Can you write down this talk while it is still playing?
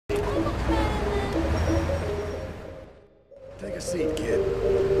a seat,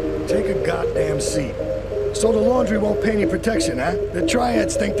 kid. Take a goddamn seat. So the laundry won't pay any protection, huh? The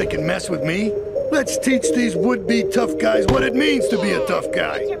triads think they can mess with me? Let's teach these would-be tough guys what it means to be a tough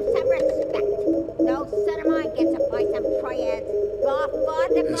guy. Teach 'em some respect. No son of mine gets up by some triads.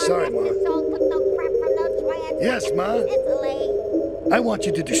 Godfather, Sorry, Ma. his soul took no crap from those triads. Yes, Ma. Italy. I want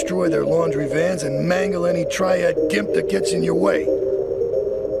you to destroy their laundry vans and mangle any triad gimp that gets in your way.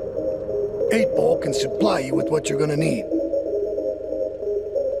 8-Ball can supply you with what you're gonna need.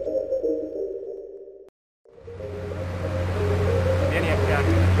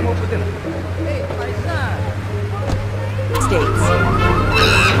 States.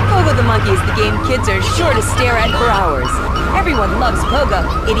 Pogo the Monkey is the game kids are sure to stare at for hours. Everyone loves Pogo.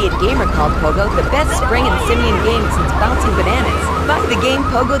 Idiot Gamer called Pogo the best spring and simian game since bouncing bananas. Buy the game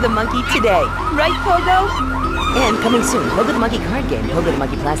Pogo the Monkey today. Right, Pogo? And coming soon, Pogo the Monkey card game, Pogo the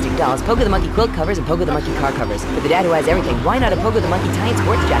Monkey plastic dolls, Pogo the Monkey quilt covers, and Pogo the Monkey car covers. For the dad who has everything, why not a Pogo the Monkey tie and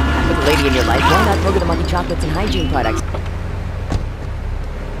sports jacket? For the lady in your life, why not Pogo the Monkey chocolates and hygiene products?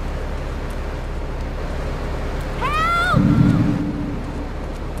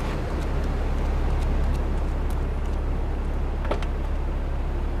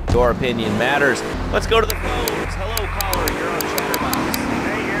 Your opinion matters. Let's go to the phones. Hello, caller. You're on Chatterbox.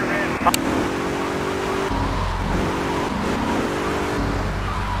 Hey, you're in.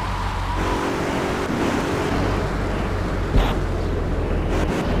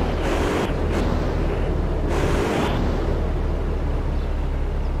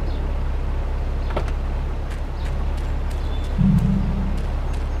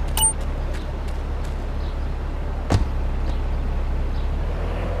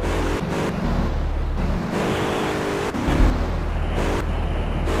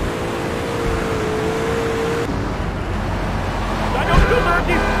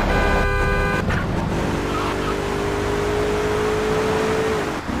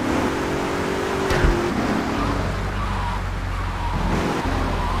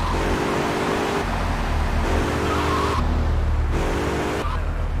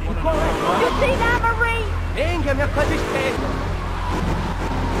 Linge, mi accorgi spesso.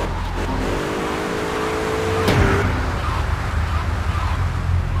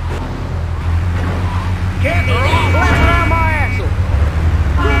 Get off! Let's run my axle!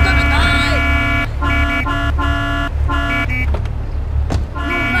 You're gonna die! You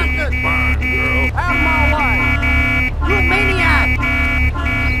bastard! Fine, girl. Out of my way! You maniac!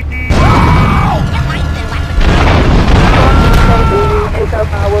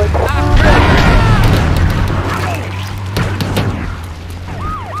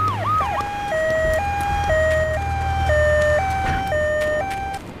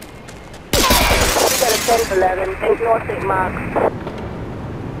 Take North St. Mark.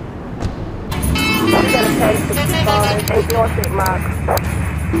 You got a 1065, take North St. Mark.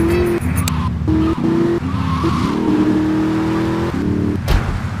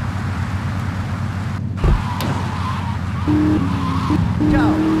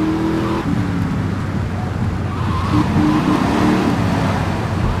 Ciao.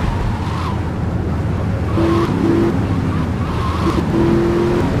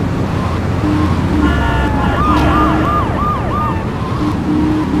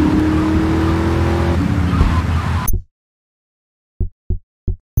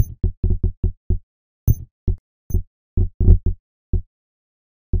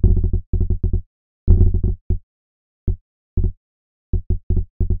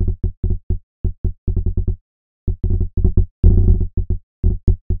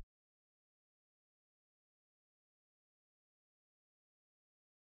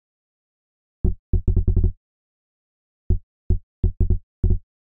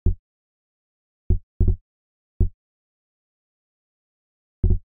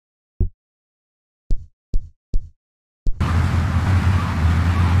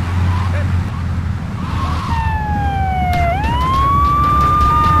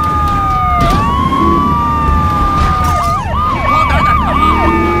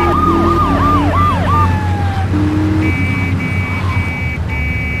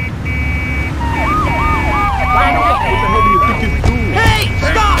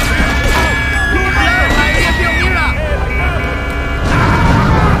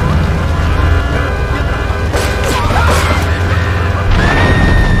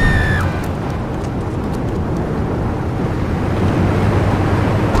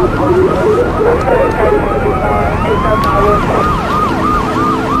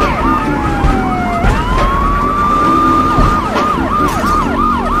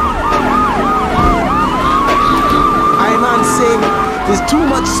 There's too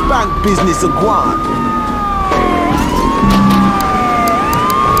much spank business a gone.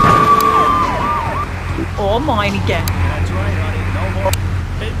 all mine again. That's right, honey. No more.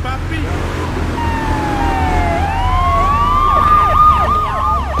 Hey, papi.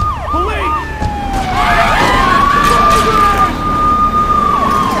 Police!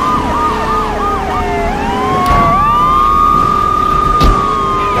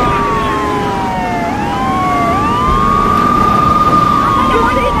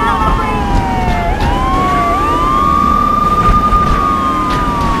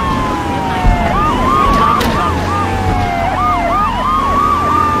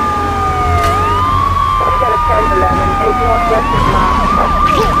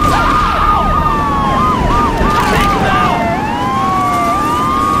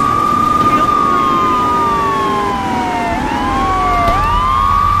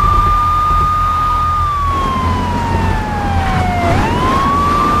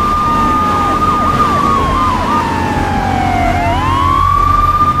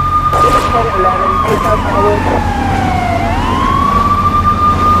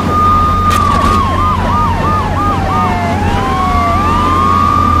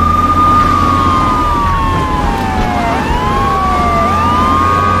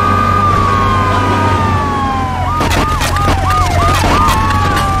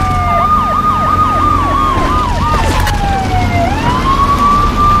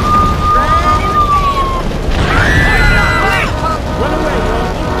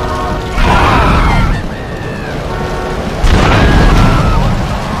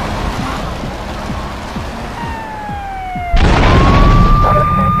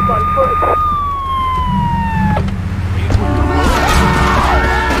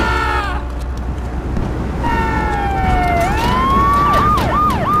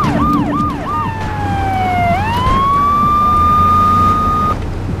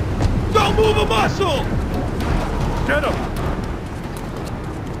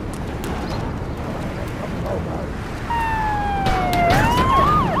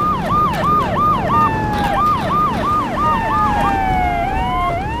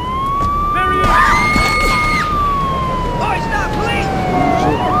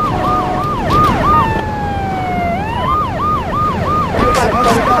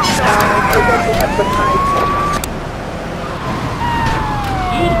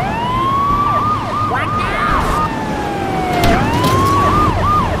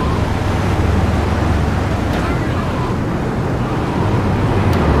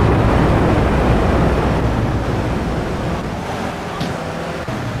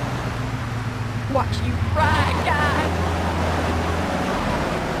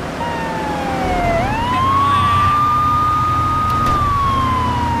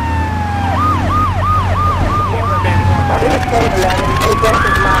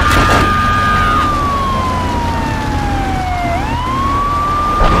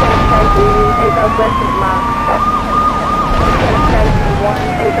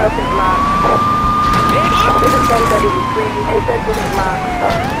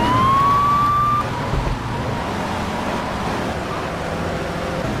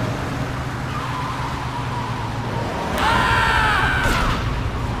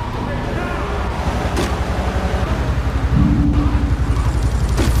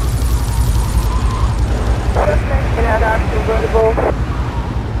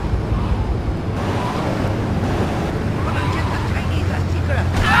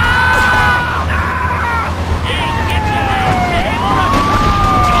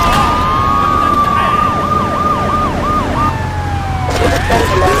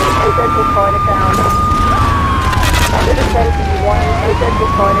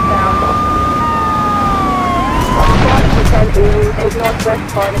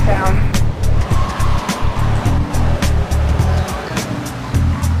 Northwest part of town.